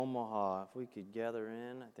Omaha, if we could gather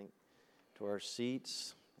in, I think, to our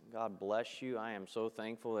seats. God bless you. I am so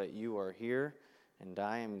thankful that you are here, and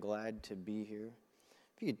I am glad to be here.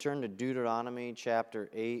 If you could turn to Deuteronomy chapter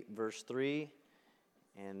 8, verse 3,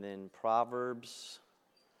 and then Proverbs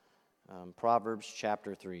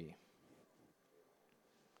chapter 3.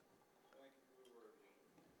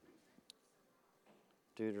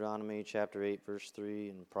 Deuteronomy chapter 8, verse 3,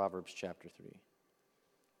 and Proverbs chapter 3.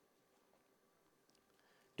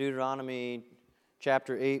 Deuteronomy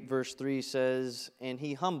chapter 8, verse 3 says, "And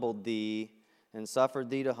he humbled thee, and suffered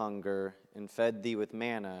thee to hunger, and fed thee with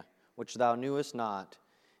manna, which thou knewest not,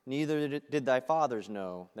 neither did thy fathers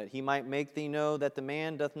know, that he might make thee know that the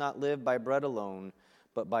man doth not live by bread alone,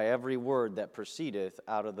 but by every word that proceedeth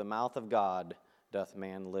out of the mouth of God doth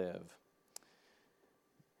man live."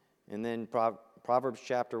 And then Proverbs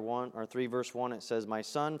chapter 1 or 3 verse 1, it says, "My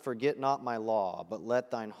son, forget not my law, but let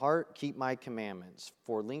thine heart keep my commandments.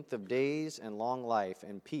 For length of days and long life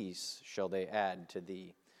and peace shall they add to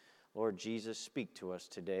thee." Lord Jesus, speak to us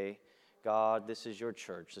today. God, this is your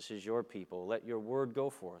church. This is your people. Let your word go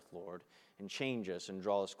forth, Lord, and change us and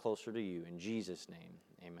draw us closer to you. In Jesus' name,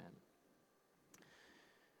 amen.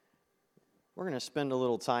 We're going to spend a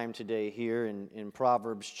little time today here in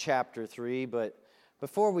Proverbs chapter 3, but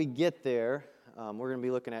before we get there, we're going to be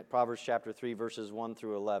looking at Proverbs chapter 3, verses 1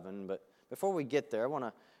 through 11. But before we get there, I want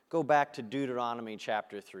to go back to Deuteronomy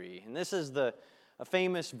chapter 3. And this is a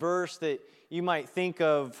famous verse that you might think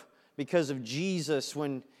of because of Jesus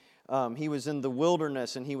when he was in the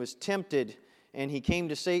wilderness and he was tempted. And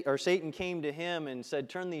Satan came to him and said,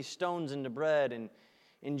 "Turn these stones into bread."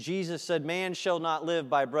 And Jesus said, "Man shall not live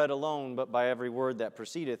by bread alone, but by every word that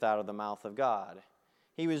proceedeth out of the mouth of God."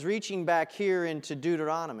 He was reaching back here into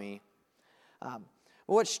Deuteronomy.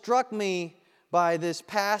 What struck me by this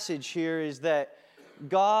passage here is that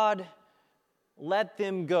God let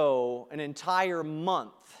them go an entire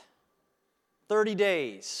month, 30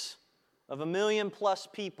 days of 1 million plus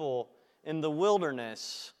people in the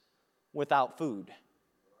wilderness without food.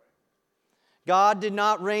 God did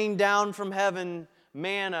not rain down from heaven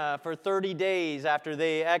manna for 30 days after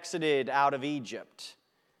they exited out of Egypt.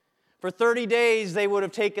 For 30 days, they would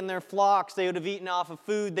have taken their flocks. They would have eaten off of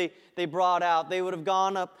food they brought out. They would have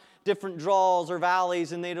gone up different draws or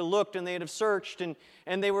valleys, and they'd have looked and they'd have searched, and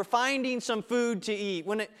they were finding some food to eat.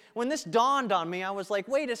 When this dawned on me, I was like,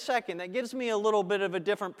 wait a second, that gives me a little bit of a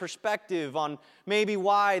different perspective on maybe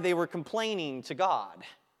why they were complaining to God.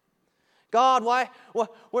 God, why?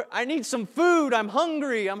 I need some food. I'm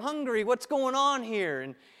hungry. What's going on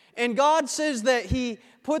here? And God says that He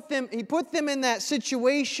put them in that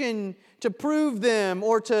situation to prove them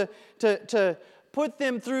or to put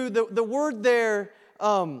them through. The word there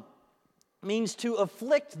means to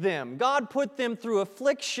afflict them. God put them through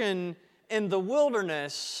affliction in the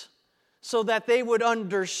wilderness so that they would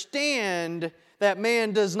understand that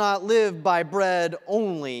man does not live by bread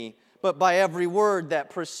only, but by every word that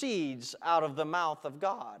proceeds out of the mouth of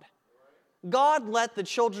God. God let the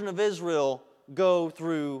children of Israel go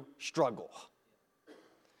through struggle.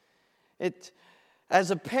 As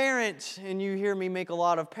a parent, and you hear me make a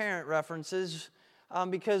lot of parent references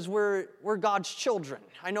because we're God's children.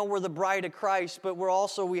 I know we're the bride of Christ, but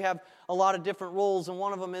we have a lot of different roles, and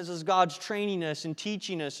one of them is God's training us and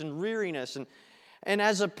teaching us and rearing us. And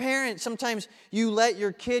as a parent, sometimes you let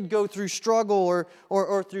your kid go through struggle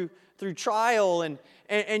or through trial,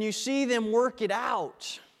 and you see them work it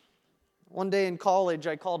out. One day in college,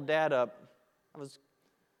 I called Dad up. I was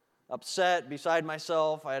upset, beside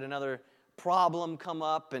myself. I had another problem come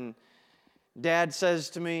up, and Dad says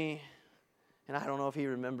to me, and I don't know if he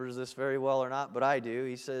remembers this very well or not, but I do.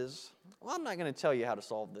 He says, "Well, I'm not going to tell you how to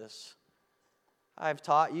solve this. I've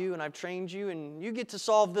taught you and I've trained you, and you get to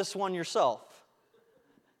solve this one yourself."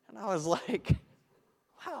 And I was like,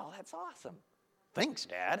 wow, that's awesome. Thanks,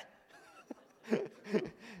 Dad.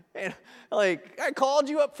 And I called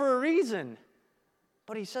you up for a reason.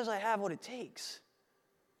 But he says I have what it takes.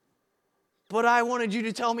 But I wanted you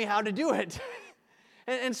to tell me how to do it.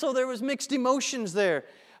 and so there was mixed emotions there.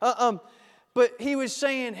 But he was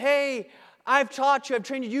saying, hey, I've taught you, I've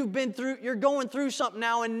trained you, you're going through something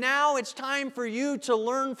now, and now it's time for you to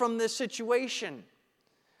learn from this situation.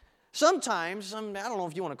 Sometimes, I don't know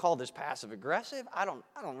if you want to call this passive aggressive. I don't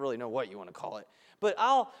really know what you want to call it. But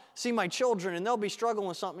I'll see my children and they'll be struggling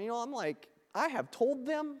with something. I'm like, I have told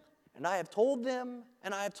them, and I have told them,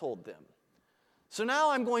 and I have told them. So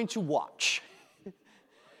now I'm going to watch.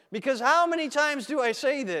 Because how many times do I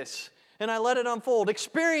say this and I let it unfold?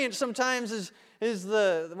 Experience sometimes is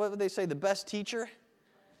what would they say, the best teacher?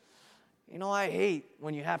 I hate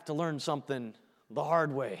when you have to learn something the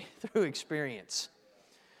hard way through experience.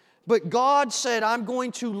 But God said, I'm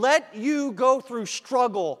going to let you go through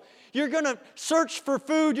struggle. You're going to search for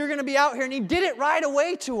food. You're going to be out here. And He did it right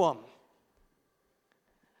away to them.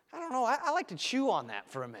 I don't know. I like to chew on that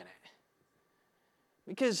for a minute.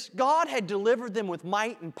 Because God had delivered them with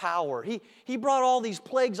might and power. He brought all these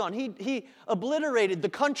plagues on. He obliterated the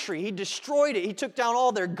country. He destroyed it. He took down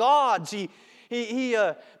all their gods. He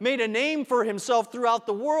made a name for Himself throughout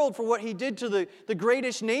the world for what He did to the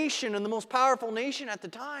greatest nation and the most powerful nation at the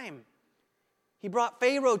time. He brought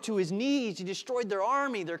Pharaoh to his knees. He destroyed their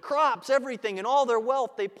army, their crops, everything, and all their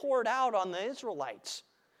wealth they poured out on the Israelites.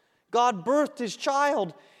 God birthed His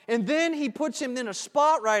child, and then He puts him in a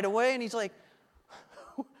spot right away, and He's like,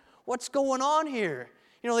 what's going on here?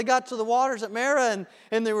 You know, they got to the waters at Marah,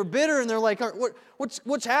 and they were bitter, and they're like,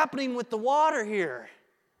 what's happening with the water here?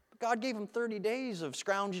 But God gave them 30 days of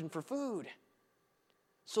scrounging for food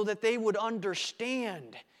so that they would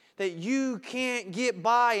understand that you can't get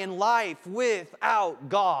by in life without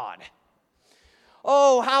God.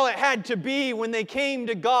 Oh, how it had to be when they came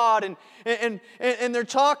to God and they're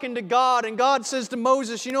talking to God, and God says to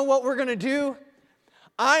Moses, you know what we're going to do?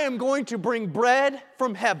 I am going to bring bread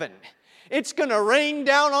from heaven. It's going to rain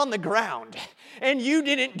down on the ground. And you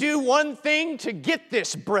didn't do one thing to get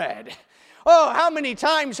this bread. Oh, how many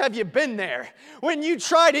times have you been there when you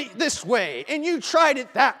tried it this way and you tried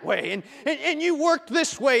it that way and you worked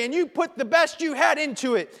this way and you put the best you had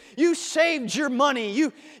into it. You saved your money.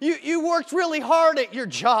 You worked really hard at your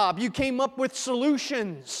job. You came up with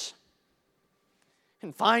solutions.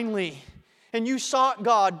 And finally, and you sought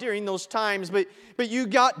God during those times, but you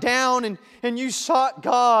got down and you sought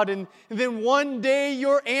God, and then one day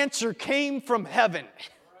your answer came from heaven.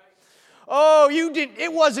 Oh,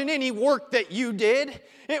 it wasn't any work that you did.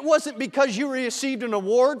 It wasn't because you received an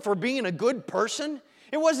award for being a good person.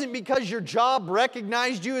 It wasn't because your job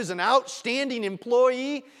recognized you as an outstanding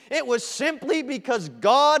employee. It was simply because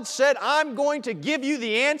God said, I'm going to give you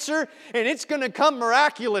the answer, and it's going to come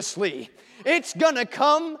miraculously. It's going to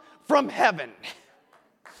come from heaven.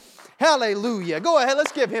 Hallelujah. Go ahead,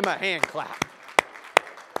 let's give Him a hand clap.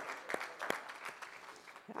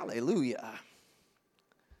 Hallelujah.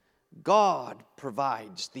 God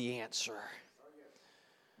provides the answer.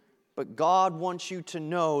 But God wants you to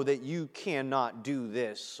know that you cannot do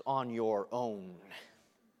this on your own.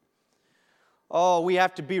 Oh, we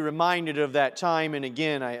have to be reminded of that time and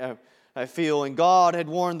again, I feel. And God had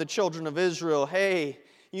warned the children of Israel, hey,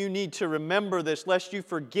 you need to remember this lest you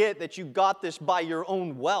forget that you got this by your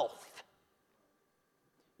own wealth.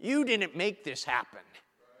 You didn't make this happen.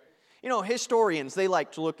 You know, historians, they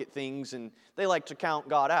like to look at things and they like to count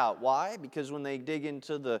God out. Why? Because when they dig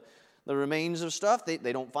into the remains of stuff, they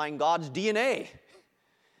don't find God's DNA.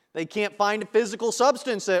 They can't find a physical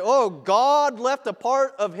substance that, oh, God left a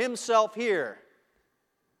part of Himself here.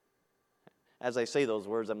 As I say those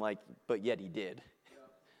words, I'm like, but yet He did.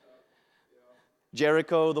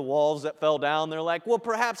 Jericho, the walls that fell down, they're like, well,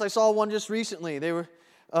 perhaps I saw one just recently. They were...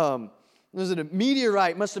 Was it a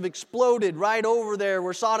meteorite must have exploded right over there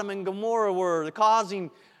where Sodom and Gomorrah were, causing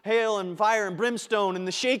hail and fire and brimstone, and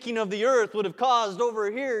the shaking of the earth would have caused over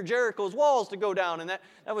here Jericho's walls to go down, and that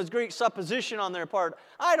was great supposition on their part.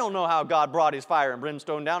 I don't know how God brought His fire and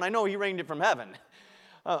brimstone down. I know He rained it from heaven,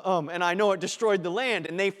 and I know it destroyed the land,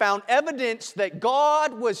 and they found evidence that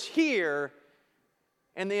God was here,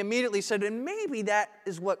 and they immediately said, and maybe that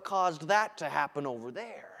is what caused that to happen over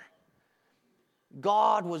there.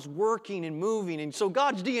 God was working and moving, and so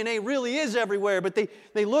God's DNA really is everywhere, but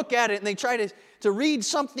they look at it and they try to read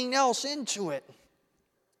something else into it.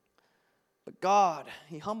 But God,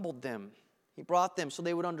 He humbled them. He brought them so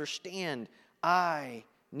they would understand, I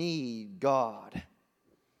need God.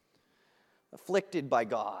 Afflicted by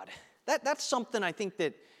God. That's something I think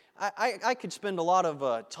that I could spend a lot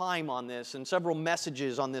of time on this and several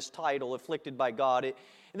messages on this title, Afflicted by God.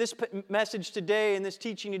 This message today and this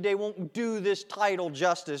teaching today won't do this title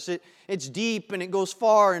justice. It's deep and it goes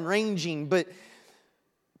far and ranging. But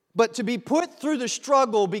to be put through the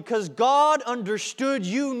struggle because God understood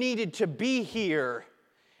you needed to be here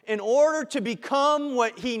in order to become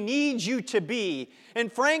what He needs you to be. And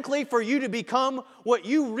frankly, for you to become what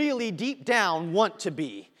you really deep down want to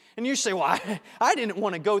be. And you say, well, I didn't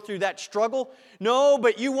want to go through that struggle. No,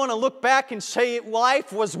 but you want to look back and say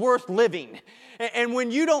life was worth living. And when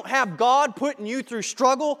you don't have God putting you through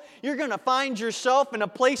struggle, you're going to find yourself in a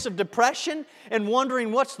place of depression and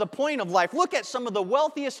wondering what's the point of life. Look at some of the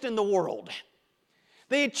wealthiest in the world.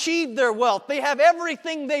 They achieve their wealth. They have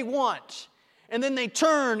everything they want. And then they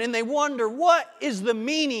turn and they wonder, what is the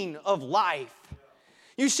meaning of life?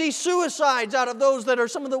 You see suicides out of those that are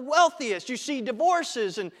some of the wealthiest. You see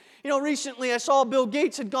divorces and Recently I saw Bill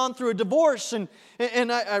Gates had gone through a divorce, and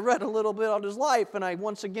I read a little bit on his life, and I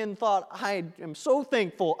once again thought, I am so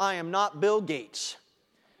thankful I am not Bill Gates.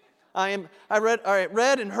 I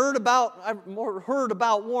read and heard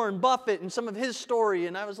about Warren Buffett and some of his story,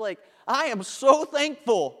 and I was like, I am so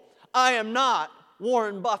thankful I am not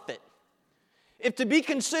Warren Buffett. If to be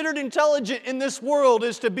considered intelligent in this world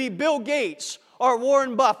is to be Bill Gates or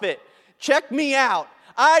Warren Buffett, check me out.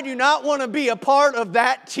 I do not want to be a part of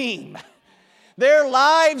that team. Their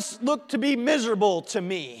lives look to be miserable to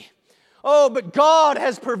me. Oh, but God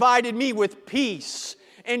has provided me with peace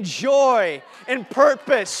and joy and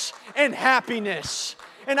purpose and happiness.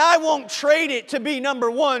 And I won't trade it to be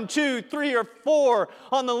number 1, 2, 3, or 4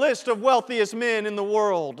 on the list of wealthiest men in the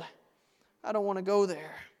world. I don't want to go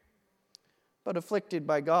there. But afflicted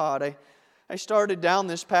by God, I started down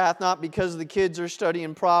this path not because the kids are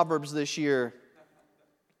studying Proverbs this year.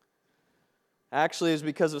 Actually, it's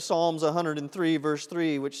because of Psalms 103, verse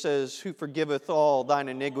 3, which says, Who forgiveth all thine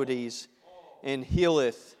iniquities and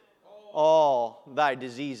healeth all thy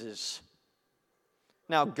diseases.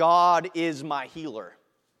 Now, God is my healer,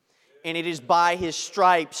 and it is by His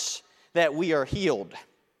stripes that we are healed.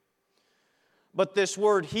 But this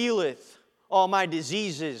word healeth all my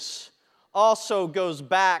diseases also goes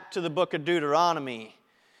back to the book of Deuteronomy.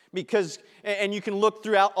 Because, and you can look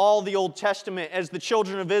throughout all the Old Testament as the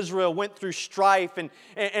children of Israel went through strife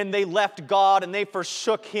and they left God and they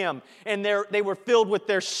forsook Him. And they were filled with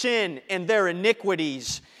their sin and their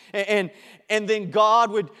iniquities. And then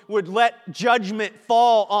God would let judgment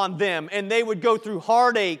fall on them. And they would go through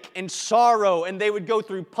heartache and sorrow. And they would go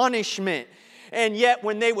through punishment. And yet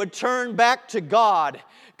when they would turn back to God,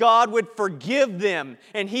 God would forgive them,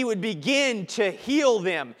 and He would begin to heal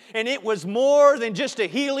them. And it was more than just a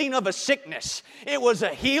healing of a sickness. It was a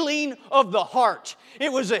healing of the heart.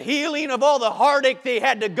 It was a healing of all the heartache they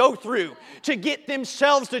had to go through to get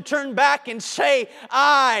themselves to turn back and say,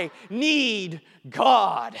 I need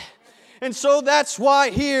God. And so that's why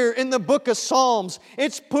here in the book of Psalms,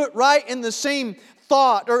 it's put right in the same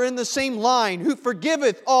thought or in the same line. Who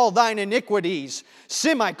forgiveth all thine iniquities,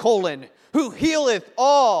 semicolon, who healeth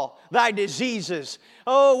all thy diseases.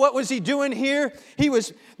 Oh, what was he doing here?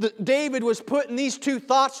 David was putting these two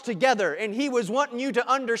thoughts together, and he was wanting you to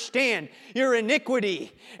understand your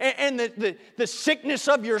iniquity and the sickness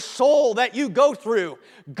of your soul that you go through.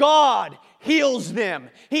 God heals them.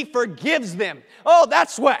 He forgives them. Oh,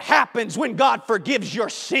 that's what happens when God forgives your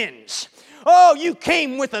sins. Oh, you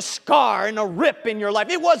came with a scar and a rip in your life.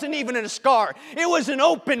 It wasn't even a scar. It was an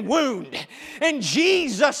open wound. And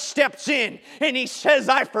Jesus steps in and He says,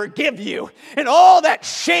 I forgive you. And all that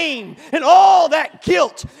shame and all that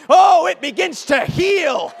guilt, oh, it begins to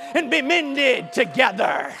heal and be mended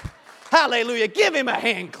together. Hallelujah. Give Him a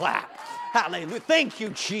hand clap. Hallelujah. Thank you,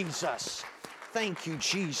 Jesus. Thank you,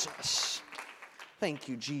 Jesus. Thank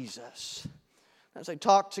you, Jesus. As I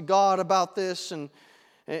talked to God about this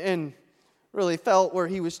and really felt where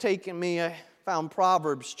He was taking me, I found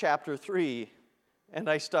Proverbs chapter 3, and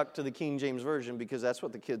I stuck to the King James Version because that's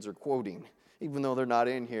what the kids are quoting, even though they're not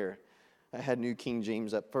in here. I had New King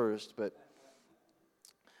James at first, but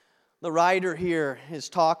the writer here is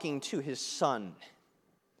talking to his son,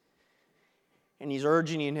 and he's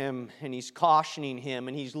urging him, and he's cautioning him,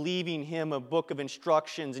 and he's leaving him a book of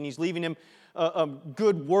instructions, and he's leaving him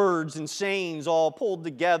good words and sayings all pulled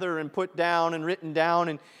together and put down and written down,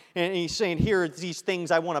 and he's saying, here are these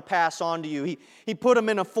things I want to pass on to you. He put them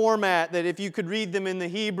in a format that if you could read them in the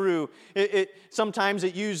Hebrew, sometimes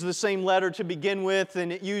it used the same letter to begin with,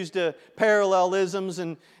 and it used parallelisms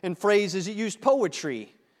and phrases. It used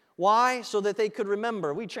poetry. Why? So that they could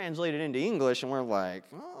remember. We translate it into English, and we're like,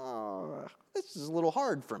 oh, this is a little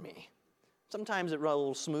hard for me. Sometimes it runs a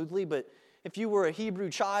little smoothly, but if you were a Hebrew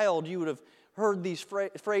child, you would have heard these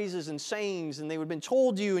phrases and sayings, and they would have been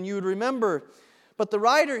told you, and you would remember. But the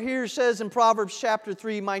writer here says in Proverbs chapter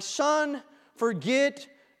 3, my son, forget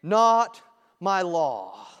not my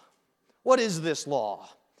law. What is this law?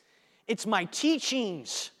 It's my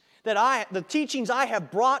teachings, the teachings I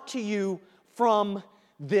have brought to you from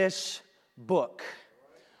this book.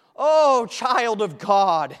 Oh, child of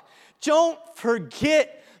God, don't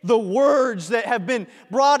forget the words that have been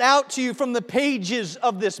brought out to you from the pages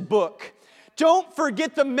of this book. Don't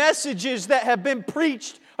forget the messages that have been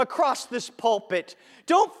preached across this pulpit.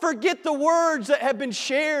 Don't forget the words that have been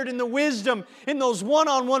shared in the wisdom in those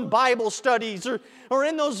one-on-one Bible studies or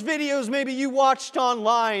in those videos maybe you watched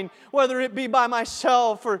online, whether it be by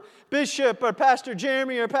myself or Bishop or Pastor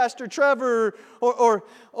Jeremy or Pastor Trevor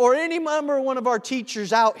or any member of one of our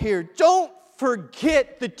teachers out here. Don't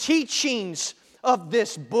forget the teachings of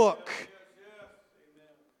this book.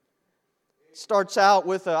 starts out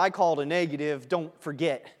with I call it a negative, don't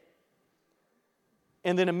forget.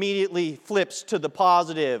 And then immediately flips to the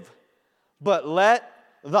positive. But let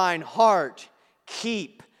thine heart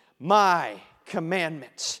keep my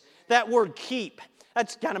commandments. That word keep,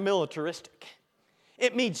 that's kind of militaristic.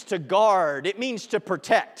 It means to guard. It means to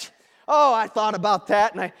protect. Oh, I thought about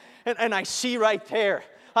that, and I see right there.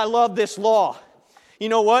 I love this law. You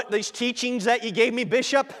know what? These teachings that you gave me,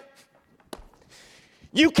 Bishop,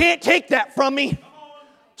 you can't take that from me.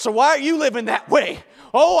 So why are you living that way?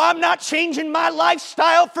 Oh, I'm not changing my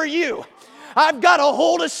lifestyle for you. I've got a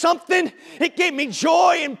hold of something. It gave me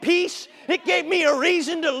joy and peace. It gave me a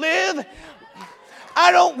reason to live.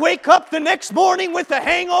 I don't wake up the next morning with a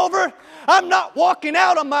hangover. I'm not walking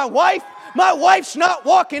out on my wife. My wife's not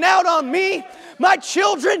walking out on me. My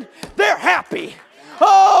children, they're happy.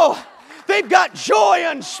 Oh, they've got joy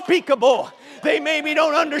unspeakable. They maybe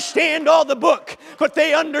don't understand all the book, but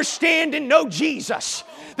they understand and know Jesus.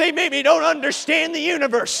 They maybe don't understand the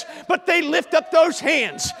universe, but they lift up those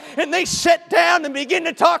hands and they sit down and begin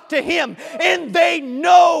to talk to Him, and they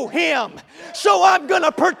know Him. So I'm going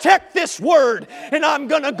to protect this word and I'm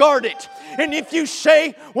going to guard it. And if you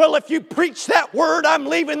say, well, if you preach that word, I'm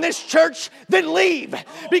leaving this church, then leave.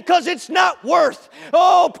 Because it's not worth,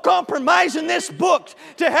 compromising this book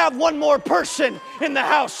to have one more person in the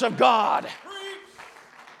house of God.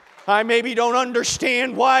 I maybe don't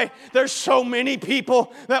understand why there's so many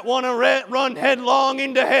people that want to run headlong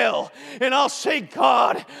into hell. And I'll say,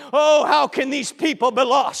 God, how can these people be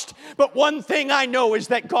lost? But one thing I know is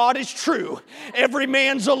that God is true. Every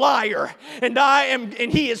man's a liar. And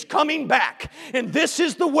He is coming back. And this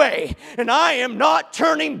is the way. And I am not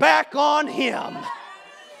turning back on Him.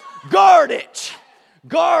 Guard it.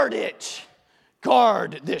 Guard it.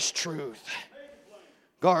 Guard this truth.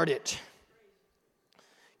 Guard it.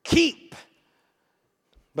 Keep,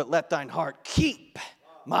 but let thine heart keep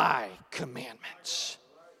my commandments.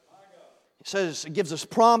 It says, it gives us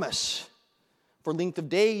promise for length of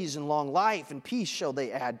days and long life and peace shall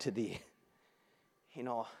they add to thee. You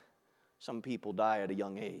know, some people die at a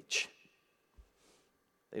young age.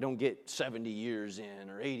 They don't get 70 years in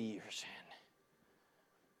or 80 years in.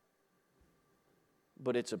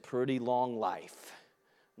 But it's a pretty long life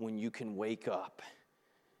when you can wake up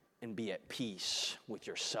and be at peace with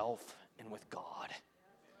yourself and with God.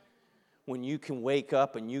 When you can wake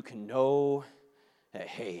up and you can know that,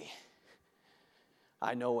 hey,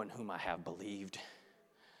 I know in whom I have believed.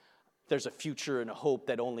 There's a future and a hope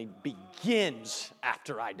that only begins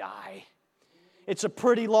after I die. It's a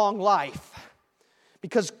pretty long life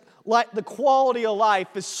because the quality of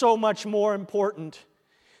life is so much more important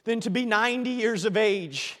than to be 90 years of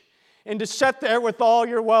age and to sit there with all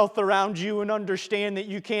your wealth around you and understand that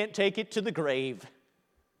you can't take it to the grave.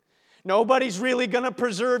 Nobody's really going to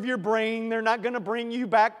preserve your brain. They're not going to bring you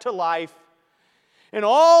back to life. And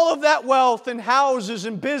all of that wealth and houses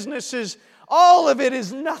and businesses, all of it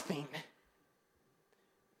is nothing.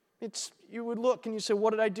 You would look and you say, what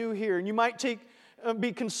did I do here? And you might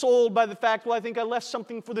be consoled by the fact, well, I think I left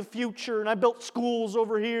something for the future, and I built schools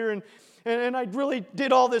over here, and I really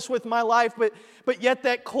did all this with my life, but yet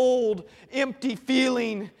that cold, empty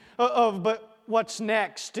feeling of but what's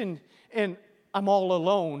next? And I'm all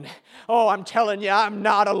alone. Oh, I'm telling you, I'm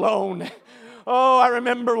not alone. Oh, I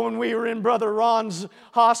remember when we were in Brother Ron's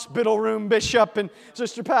hospital room, Bishop and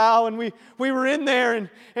Sister Powell, and we were in there, and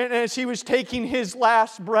as he was taking his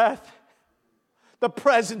last breath, the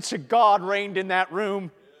presence of God reigned in that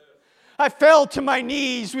room. I fell to my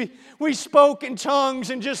knees. We spoke in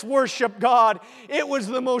tongues and just worshiped God. It was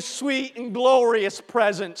the most sweet and glorious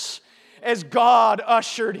presence as God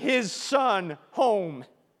ushered His Son home.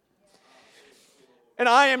 And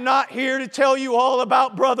I am not here to tell you all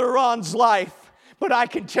about Brother Ron's life, but I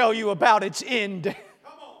can tell you about its end.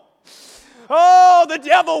 Oh, the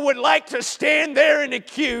devil would like to stand there and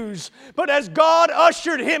accuse. But as God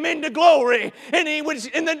ushered him into glory, and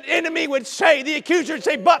the enemy would say, the accuser would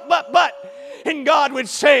say, but. And God would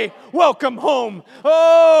say, welcome home.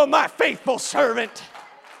 Oh, my faithful servant.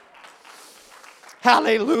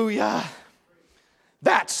 Hallelujah.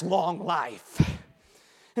 That's long life.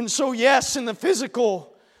 And so, yes, in the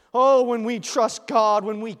physical, when we trust God,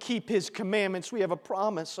 when we keep His commandments, we have a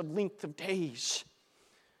promise of length of days.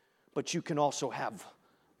 But you can also have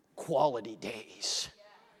quality days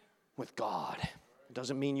with God. It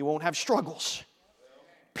doesn't mean you won't have struggles.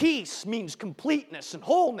 Peace means completeness and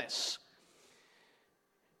wholeness.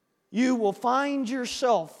 You will find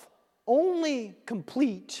yourself only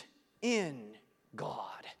complete in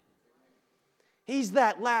God. He's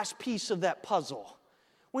that last piece of that puzzle.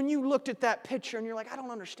 When you looked at that picture and you're like, I don't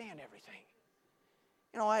understand everything.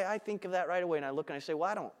 I think of that right away, and I look and I say,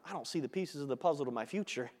 well, I don't see the pieces of the puzzle to my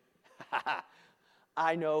future.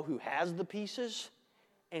 I know who has the pieces,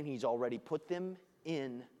 and he's already put them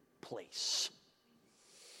in place.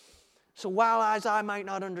 So while as I might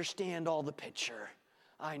not understand all the picture,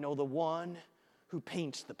 I know the one who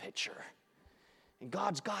paints the picture. And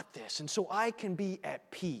God's got this. And so I can be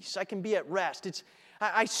at peace. I can be at rest.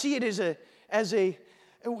 I see it as a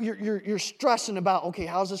you're stressing about, okay,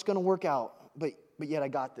 how's this going to work out? But yet I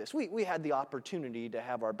got this. We had the opportunity to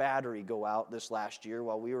have our battery go out this last year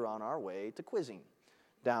while we were on our way to quizzing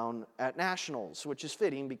down at Nationals, which is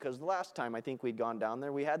fitting because the last time I think we'd gone down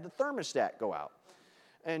there, we had the thermostat go out.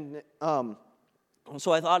 And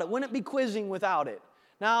so I thought it wouldn't be quizzing without it.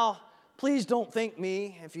 Now, please don't thank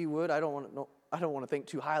me, if you would. I don't want to think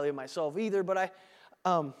too highly of myself either. But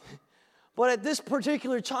at this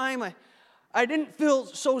particular time, I didn't feel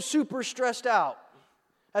so super stressed out.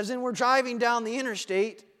 As in, we're driving down the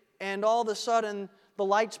interstate, and all of a sudden, the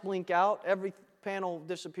lights blink out, every panel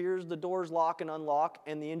disappears, the doors lock and unlock,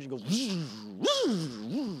 and the engine goes.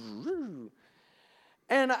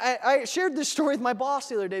 And I shared this story with my boss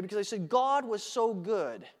the other day because I said, God was so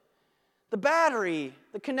good. The battery,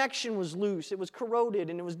 the connection was loose, it was corroded,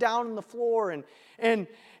 and it was down on the floor, and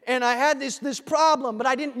I had this problem, but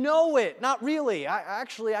I didn't know it, not really. I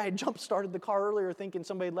had jump-started the car earlier thinking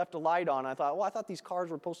somebody had left a light on. I thought these cars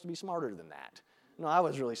were supposed to be smarter than that. No, I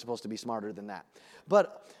was really supposed to be smarter than that.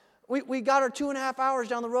 But we got our 2.5 hours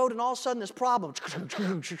down the road, and all of a sudden this problem,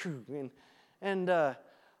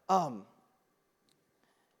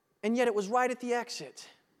 and yet it was right at the exit.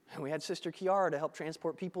 And we had Sister Kiara to help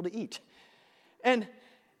transport people to eat. And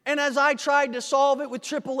as I tried to solve it with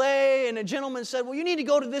AAA, and a gentleman said, well, you need to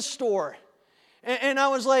go to this store. And I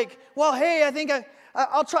was like, well, hey, I think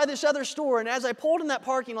I'll try this other store. And as I pulled in that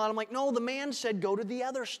parking lot, I'm like, no, the man said go to the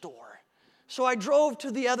other store. So I drove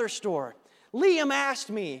to the other store. Liam asked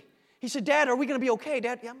me, he said, Dad, are we going to be okay?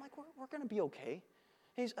 Dad, yeah, I'm like, we're going to be okay.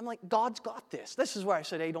 I'm like, God's got this. This is where I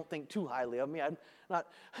said, hey, don't think too highly of me.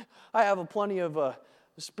 I have plenty of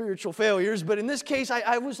spiritual failures, but in this case,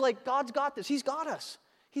 I was like, God's got this. He's got us.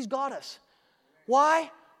 He's got us.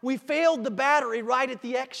 Why? We failed the battery right at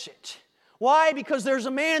the exit. Why? Because there's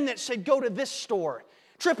a man that said, go to this store.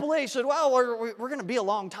 AAA said, well, we're going to be a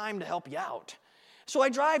long time to help you out. So I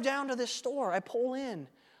drive down to this store. I pull in.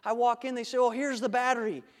 I walk in. They say, oh, here's the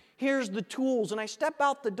battery. Here's the tools. And I step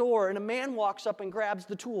out the door, and a man walks up and grabs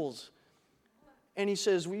the tools. And he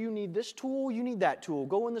says, well, you need this tool, you need that tool.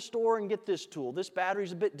 Go in the store and get this tool. This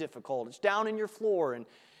battery's a bit difficult. It's down in your floor.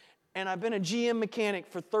 And I've been a GM mechanic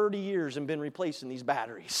for 30 years and been replacing these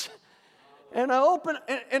batteries. And I open,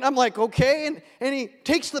 and I'm like, okay. And he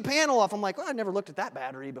takes the panel off. I'm like, well, I never looked at that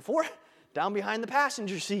battery before. Down behind the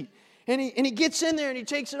passenger seat. And he gets in there and he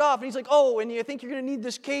takes it off. And he's like, oh, and you think you're going to need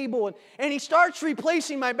this cable. And he starts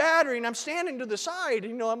replacing my battery. And I'm standing to the side.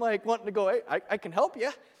 And, I'm like wanting to go, hey, I can help you.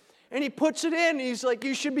 And he puts it in. And he's like,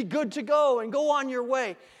 you should be good to go and go on your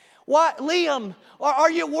way. What, Liam,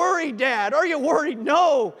 are you worried, Dad? Are you worried?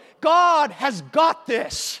 No, God has got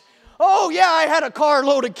this. Oh, yeah, I had a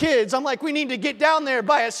carload of kids. I'm like, we need to get down there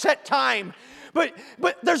by a set time. But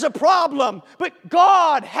there's a problem. But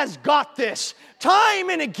God has got this. Time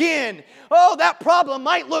and again. Oh, that problem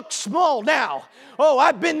might look small now. Oh,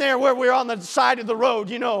 I've been there where we're on the side of the road,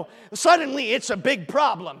 Suddenly it's a big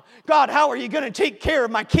problem. God, how are you going to take care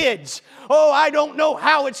of my kids? Oh, I don't know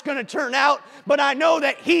how it's going to turn out, but I know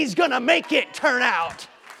that He's going to make it turn out.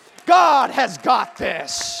 God has got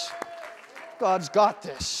this. God's got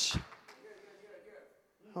this.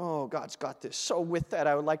 Oh, God's got this. So with that,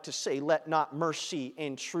 I would like to say, let not mercy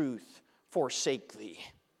and truth forsake thee.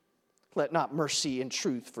 Let not mercy and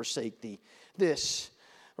truth forsake thee. This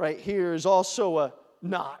right here is also a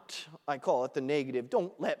not. I call it the negative.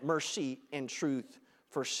 Don't let mercy and truth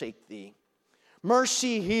forsake thee.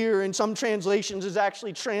 Mercy here in some translations is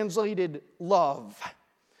actually translated love.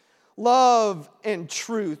 Love and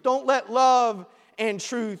truth. Don't let love and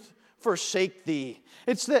truth forsake thee.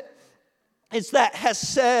 It's that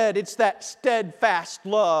hesed, it's that steadfast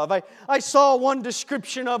love. I saw one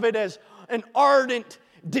description of it as an ardent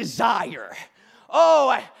desire.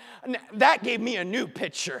 Oh, that gave me a new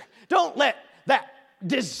picture. Don't let that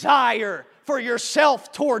desire for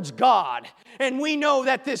yourself towards God. And we know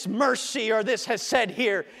that this mercy or this hesed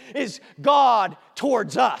here is God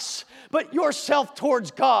towards us. But yourself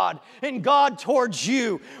towards God and God towards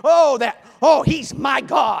you. Oh, He's my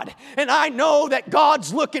God. And I know that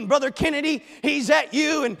God's looking, Brother Kennedy. He's at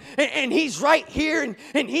you and He's right here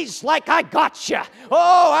and He's like, I got you.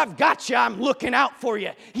 Oh, I've got you. I'm looking out for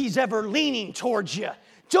you. He's ever leaning towards you.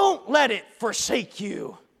 Don't let it forsake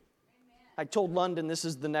you. I told London this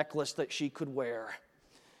is the necklace that she could wear.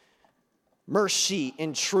 Mercy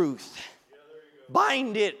and truth.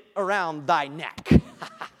 Bind it around thy neck.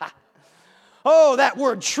 Oh, that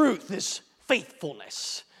word truth is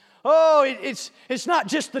faithfulness. Oh, it's not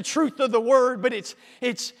just the truth of the word, but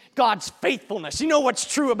it's God's faithfulness. You know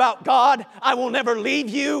what's true about God? I will never leave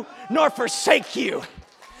you nor forsake you.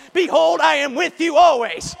 Behold, I am with you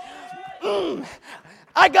always.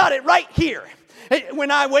 I got it right here.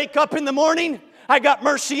 When I wake up in the morning, I got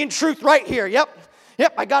mercy and truth right here. Yep,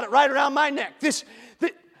 I got it right around my neck.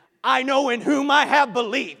 I know in whom I have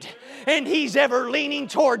believed, and He's ever leaning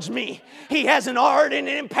towards me. He has an ardent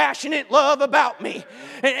and passionate love about me,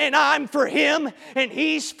 and I'm for Him, and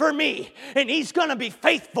He's for me, and He's going to be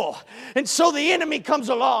faithful. And so the enemy comes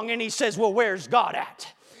along, and he says, well, where's God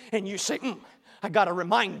at? And you say, I got a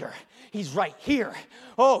reminder. He's right here.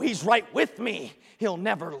 Oh, He's right with me. He'll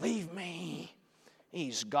never leave me.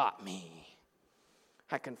 He's got me.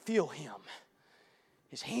 I can feel Him.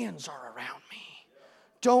 His hands are around me.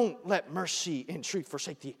 Don't let mercy and truth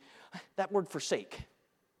forsake thee. That word forsake.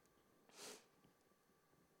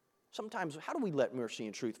 Sometimes, how do we let mercy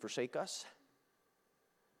and truth forsake us?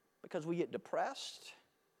 Because we get depressed,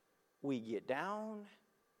 we get down,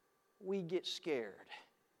 we get scared.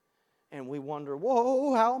 And we wonder,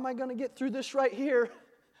 whoa, how am I going to get through this right here?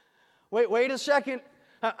 Wait a second.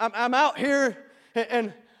 I'm out here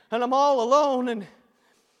and I'm all alone. And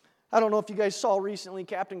I don't know if you guys saw recently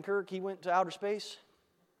Captain Kirk, he went to outer space.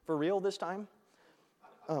 For real this time?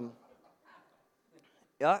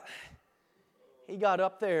 Yeah. He got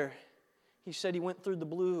up there. He said he went through the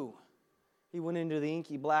blue. He went into the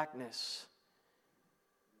inky blackness.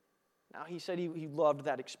 Now, he said he loved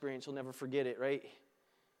that experience. He'll never forget it, right?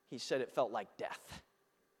 He said it felt like death.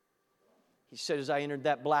 He said, as I entered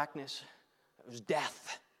that blackness, it was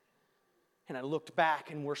death. And I looked back,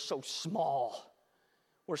 and we're so small.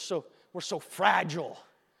 We're so fragile.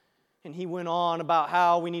 And he went on about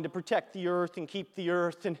how we need to protect the earth and keep the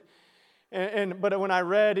earth. But when I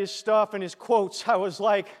read his stuff and his quotes, I was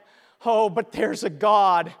like, oh, but there's a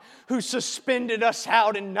God who suspended us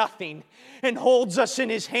out in nothing and holds us in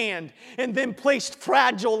His hand and then placed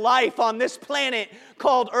fragile life on this planet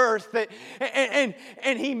called Earth. And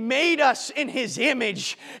He made us in His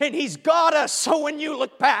image, and He's got us. So when you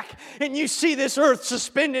look back and you see this earth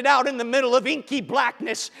suspended out in the middle of inky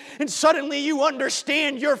blackness, and suddenly you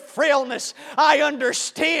understand your frailness, I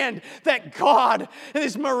understand that God and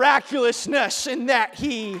His miraculousness and that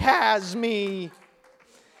He has me.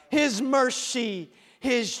 His mercy,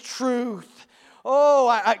 His truth. Oh,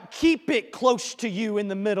 I keep it close to you in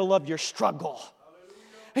the middle of your struggle.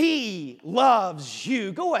 He loves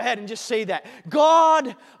you. Go ahead and just say that.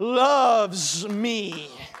 God loves me.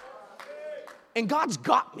 And God's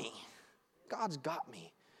got me. God's got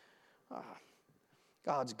me.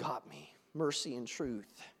 God's got me. Mercy and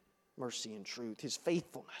truth. Mercy and truth. His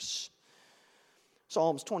faithfulness.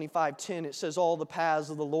 Psalms 25:10, it says, all the paths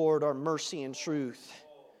of the Lord are mercy and truth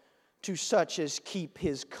to such as keep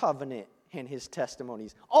His covenant and His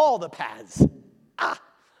testimonies. All the paths.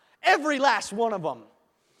 Every last one of them.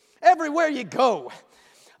 Everywhere you go.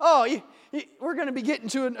 Oh, we're going to be getting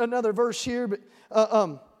to another verse here, but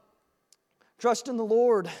trust in the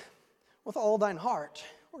Lord with all thine heart.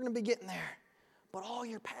 We're going to be getting there. But all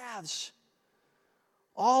your paths,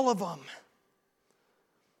 all of them,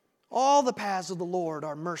 all the paths of the Lord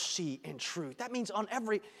are mercy and truth. That means on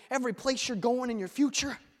every place you're going in your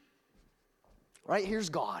future, right, here's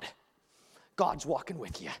God. God's walking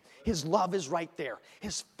with you. His love is right there.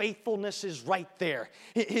 His faithfulness is right there.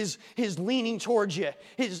 His leaning towards you.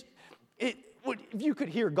 If you could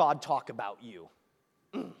hear God talk about you.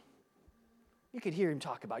 You could hear Him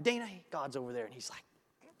talk about Dana. God's over there, and He's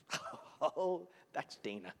like, oh, that's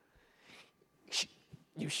Dana.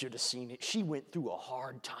 You should have seen it. She went through a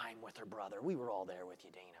hard time with her brother. We were all there with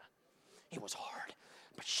you, Dana. It was hard,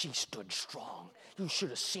 but she stood strong. You should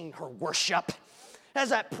have seen her worship.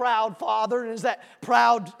 As that proud father and as that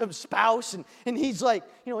proud spouse. And he's like,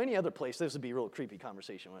 any other place, this would be a real creepy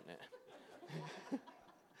conversation, wouldn't it?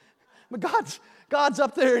 But God's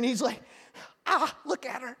up there and He's like, look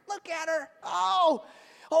at her. Oh,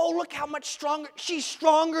 look how much stronger. She's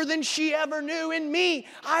stronger than she ever knew in me.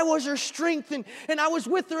 I was her strength and I was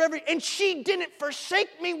with her and she didn't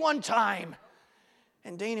forsake me one time.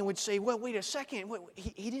 And Dana would say, well, wait a second.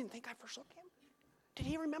 He didn't think I forsook him? Did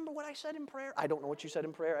he remember what I said in prayer? I don't know what you said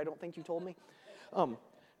in prayer. I don't think you told me.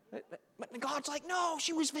 But God's like, no,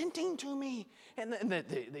 she was venting to me. And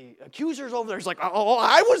the accuser's over there. He's like, oh,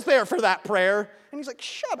 I was there for that prayer. And He's like,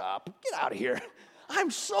 shut up. Get out of here.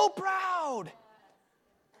 I'm so proud.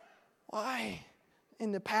 Why?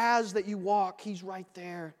 In the paths that you walk, He's right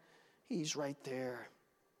there. He's right there.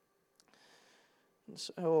 And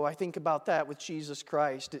so I think about that with Jesus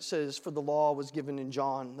Christ. It says, for the law was given in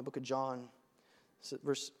John, the book of John.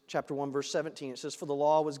 Chapter 1, verse 17. It says, for the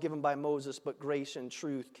law was given by Moses, but grace and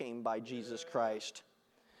truth came by Jesus Christ.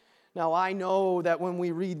 Now, I know that when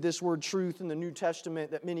we read this word truth in the New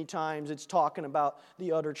Testament, that many times it's talking about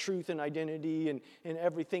the utter truth and identity and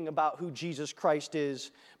everything about who Jesus Christ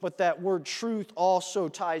is. But that word truth also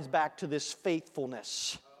ties back to this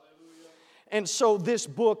faithfulness. Hallelujah. And so this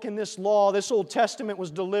book and this law, this Old Testament was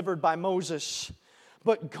delivered by Moses.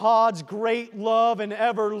 But God's great love and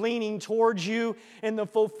ever leaning towards you in the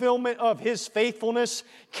fulfillment of His faithfulness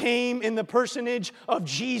came in the personage of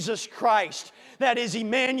Jesus Christ. That is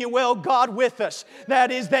Emmanuel, God with us.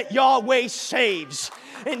 That is that Yahweh saves.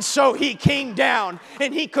 And so He came down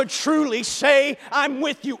and He could truly say, I'm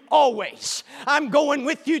with you always. I'm going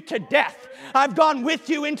with you to death. I've gone with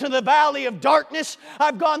you into the valley of darkness.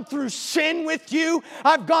 I've gone through sin with you.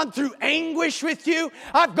 I've gone through anguish with you.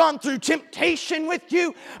 I've gone through temptation with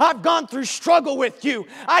you. I've gone through struggle with you.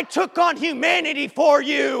 I took on humanity for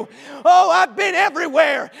you. Oh, I've been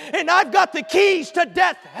everywhere, and I've got the keys to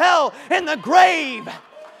death, hell, and the grave.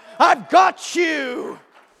 I've got you.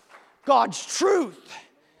 God's truth,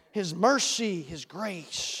 His mercy, His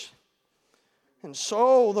grace. And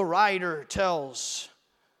so the writer tells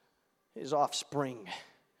His offspring,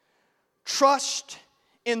 trust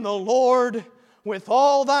in the Lord with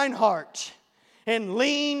all thine heart, and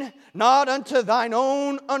lean not unto thine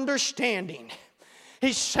own understanding.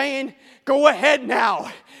 He's saying, go ahead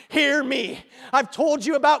now, hear me. I've told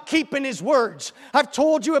you about keeping His words. I've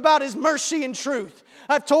told you about His mercy and truth.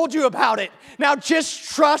 I've told you about it. Now just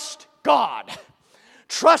trust God.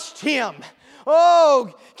 Trust Him.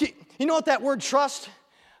 Oh, you know what that word trust?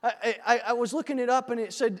 I was looking it up, and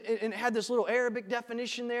it said, and it had this little Arabic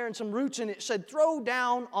definition there and some roots, and it said, throw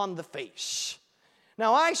down on the face.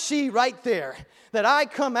 Now I see right there that I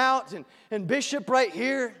come out, and Bishop right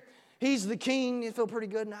here, he's the king. You feel pretty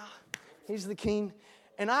good now? He's the king.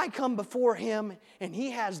 And I come before him, and he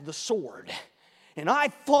has the sword. And I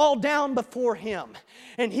fall down before him,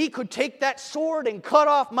 and he could take that sword and cut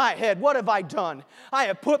off my head. What have I done? I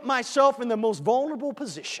have put myself in the most vulnerable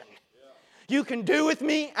position. You can do with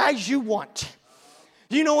me as you want.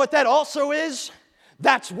 You know what that also is?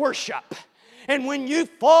 That's worship. And when you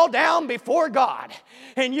fall down before God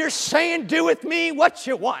and you're saying, do with me what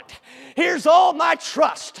you want. Here's all my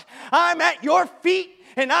trust. I'm at your feet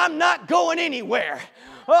and I'm not going anywhere.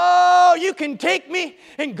 Oh, you can take me,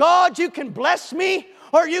 and God, you can bless me,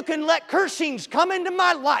 or you can let cursings come into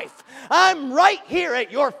my life. I'm right here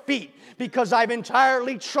at your feet because I've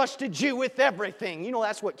entirely trusted you with everything. You know,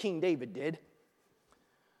 that's what King David did.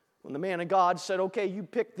 When the man of God said, okay, you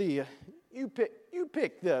pick the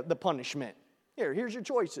punishment. Here's your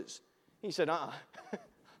choices. He said,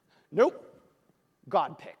 nope,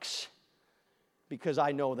 God picks. Because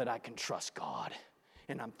I know that I can trust God.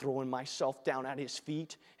 And I'm throwing myself down at His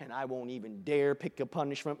feet, and I won't even dare pick a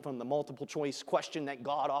punishment from the multiple choice question that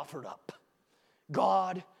God offered up.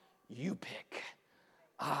 God, you pick.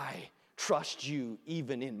 I trust you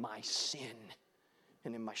even in my sin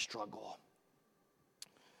and in my struggle.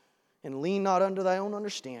 And lean not unto thy own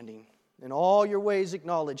understanding. In all your ways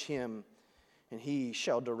acknowledge Him, and He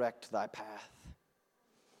shall direct thy path.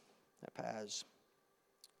 Thy paths.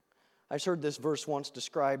 I've heard this verse once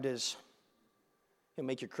described as, He'll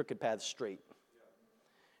make your crooked paths straight.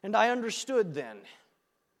 And I understood then,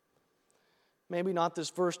 maybe not this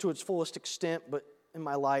verse to its fullest extent, but in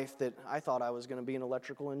my life, that I thought I was going to be an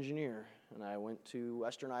electrical engineer. And I went to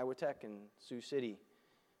Western Iowa Tech in Sioux City.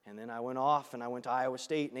 And then I went off and I went to Iowa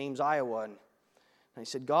State, Ames, Iowa. And I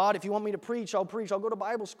said, God, if you want me to preach, I'll preach. I'll go to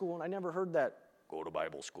Bible school. And I never heard that, go to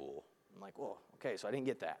Bible school. I'm like, well, okay, so I didn't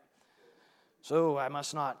get that. So I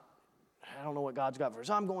don't know what God's got for us.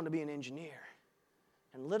 I'm going to be an engineer.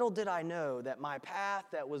 And little did I know that my path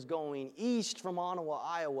that was going east from Ottawa,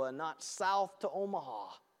 Iowa, not south to Omaha,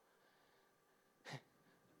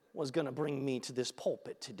 was going to bring me to this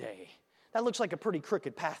pulpit today. That looks like a pretty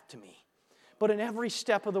crooked path to me. But in every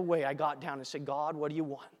step of the way, I got down and said, God, what do you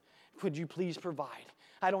want? Could you please provide?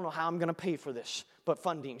 I don't know how I'm going to pay for this, but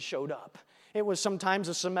funding showed up. It was sometimes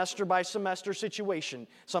a semester by semester situation.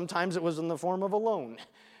 Sometimes it was in the form of a loan.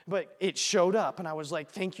 But it showed up, and I was like,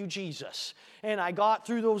 thank you, Jesus. And I got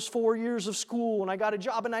through those 4 years of school, and I got a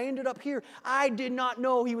job, and I ended up here. I did not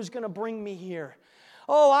know He was going to bring me here.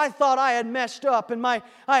 Oh, I thought I had messed up and I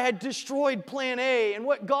had destroyed plan A. And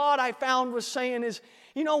what God, I found, was saying is,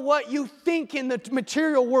 you know what? You think in the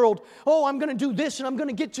material world, oh, I'm going to do this and I'm going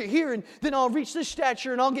to get to here and then I'll reach this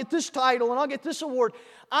stature and I'll get this title and I'll get this award.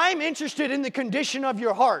 I'm interested in the condition of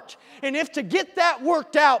your heart. And if to get that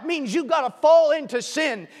worked out means you got to fall into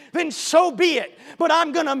sin, then so be it. But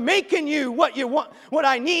I'm going to make in you what you want, what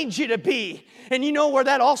I need you to be. And you know where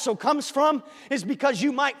that also comes from? Is because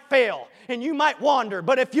you might fail and you might wander.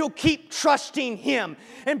 But if you'll keep trusting Him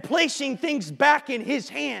and placing things back in His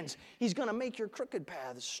hands, He's going to make your crooked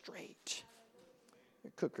paths straight.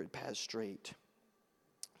 Your crooked paths straight.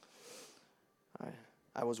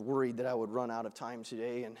 I was worried that I would run out of time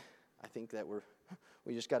today, and I think that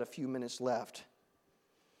we just got a few minutes left.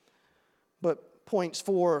 But points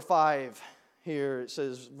 4 or 5 here, it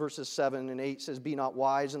says, verses 7 and 8 says, be not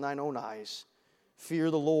wise in thine own eyes.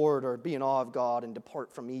 Fear the Lord, or be in awe of God, and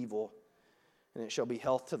depart from evil. And it shall be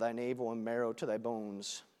health to thy navel and marrow to thy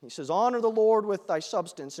bones. He says, honor the Lord with thy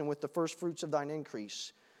substance and with the first fruits of thine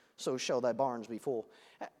increase. So shall thy barns be full.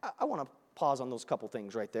 I want to pause on those couple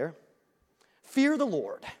things right there. Fear the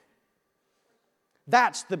Lord.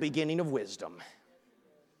 That's the beginning of wisdom.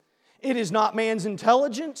 It is not man's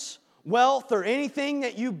intelligence, wealth, or anything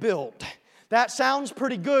that you build. That sounds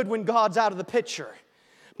pretty good when God's out of the picture.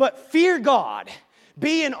 But fear God.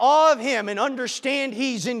 Be in awe of Him and understand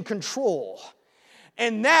He's in control.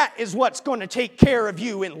 And that is what's going to take care of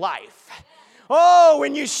you in life. Oh,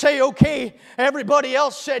 when you say, okay, everybody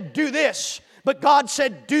else said do this, but God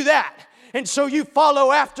said do that. And so you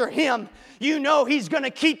follow after Him. You know He's going to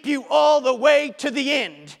keep you all the way to the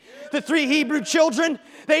end. The 3 Hebrew children,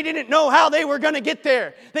 they didn't know how they were going to get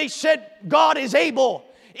there. They said, God is able.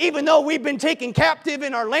 Even though we've been taken captive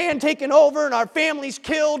and our land taken over and our families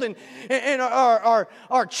killed and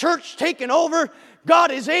our church taken over,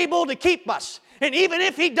 God is able to keep us. And even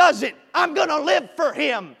if He doesn't, I'm going to live for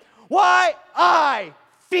Him. Why? I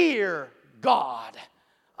fear God.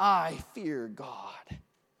 I fear God.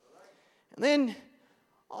 And then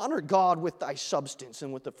honor God with thy substance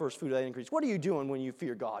and with the first fruit of thy increase. What are you doing when you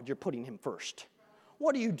fear God? You're putting Him first.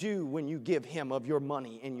 What do you do when you give Him of your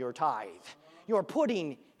money and your tithe? You're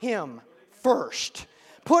putting Him first.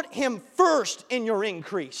 Put Him first in your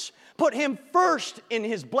increase. Put Him first in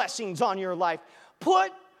His blessings on your life.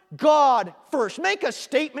 Put God first. Make a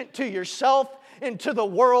statement to yourself and to the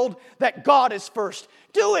world that God is first.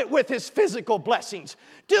 Do it with His physical blessings.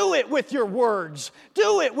 Do it with your words.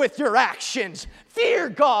 Do it with your actions. Fear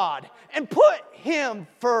God and put Him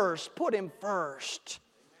first. Put Him first.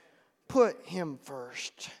 Put Him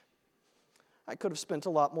first. I could have spent a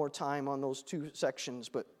lot more time on those 2 sections,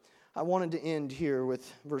 but I wanted to end here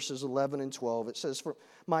with verses 11 and 12. It says, for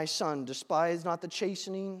my son, despise not the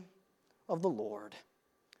chastening of the Lord.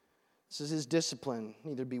 This is His discipline,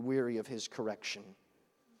 neither be weary of His correction.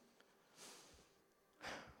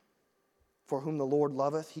 For whom the Lord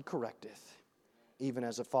loveth, He correcteth, even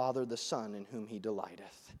as a father the son in whom He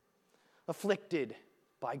delighteth. Afflicted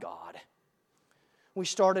by God. We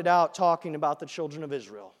started out talking about the children of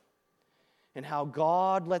Israel and how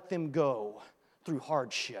God let them go through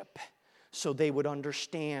hardship so they would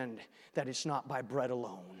understand that it's not by bread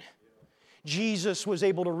alone. Jesus was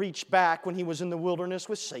able to reach back when He was in the wilderness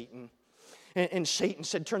with Satan. And Satan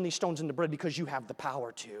said, turn these stones into bread because you have the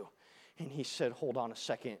power to. And He said, hold on a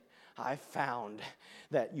second. I found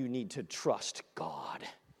that you need to trust God.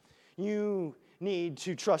 You need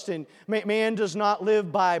to trust in. Man does not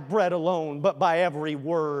live by bread alone, but by every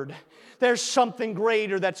word. There's something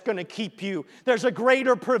greater that's going to keep you. There's a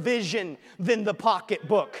greater provision than the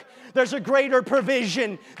pocketbook. There's a greater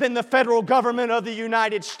provision than the federal government of the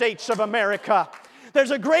United States of America.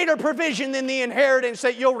 There's a greater provision than the inheritance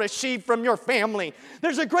that you'll receive from your family.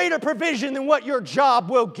 There's a greater provision than what your job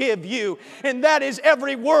will give you. And that is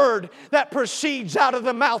every word that proceeds out of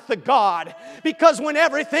the mouth of God. Because when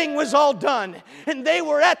everything was all done and they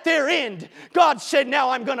were at their end, God said,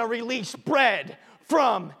 now I'm going to release bread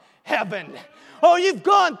from heaven. Oh, you've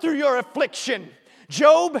gone through your affliction.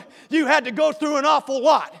 Job, you had to go through an awful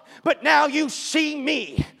lot. But now you see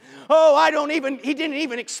me. Oh, he didn't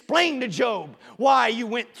even explain to Job why you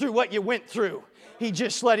went through what you went through. He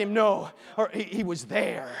just let him know, or he was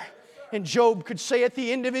there. And Job could say at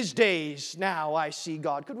the end of his days, now I see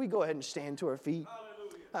God. Could we go ahead and stand to our feet?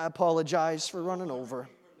 I apologize for running over.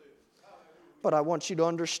 But I want you to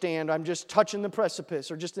understand, I'm just touching the precipice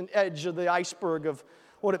or just an edge of the iceberg of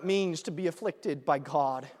what it means to be afflicted by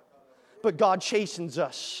God. But God chastens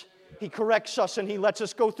us. He corrects us and He lets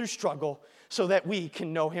us go through struggle so that we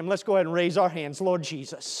can know Him. Let's go ahead and raise our hands. Lord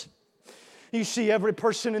Jesus, you see every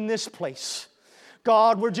person in this place.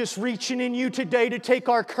 God, we're just reaching in you today to take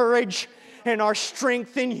our courage and our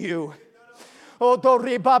strength in you. Oh,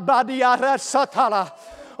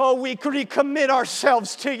 we recommit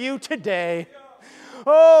ourselves to you today.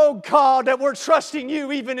 Oh, God, that we're trusting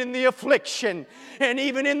you even in the affliction and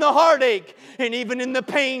even in the heartache and even in the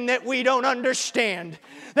pain that we don't understand.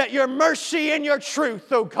 That your mercy and your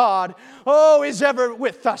truth, oh God, is ever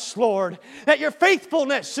with us, Lord. That your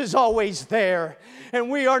faithfulness is always there. And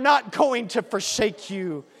we are not going to forsake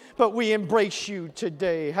you, but we embrace you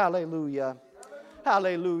today. Hallelujah.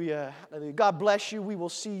 Hallelujah. Hallelujah. God bless you. We will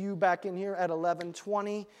see you back in here at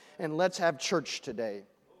 11:20, and let's have church today.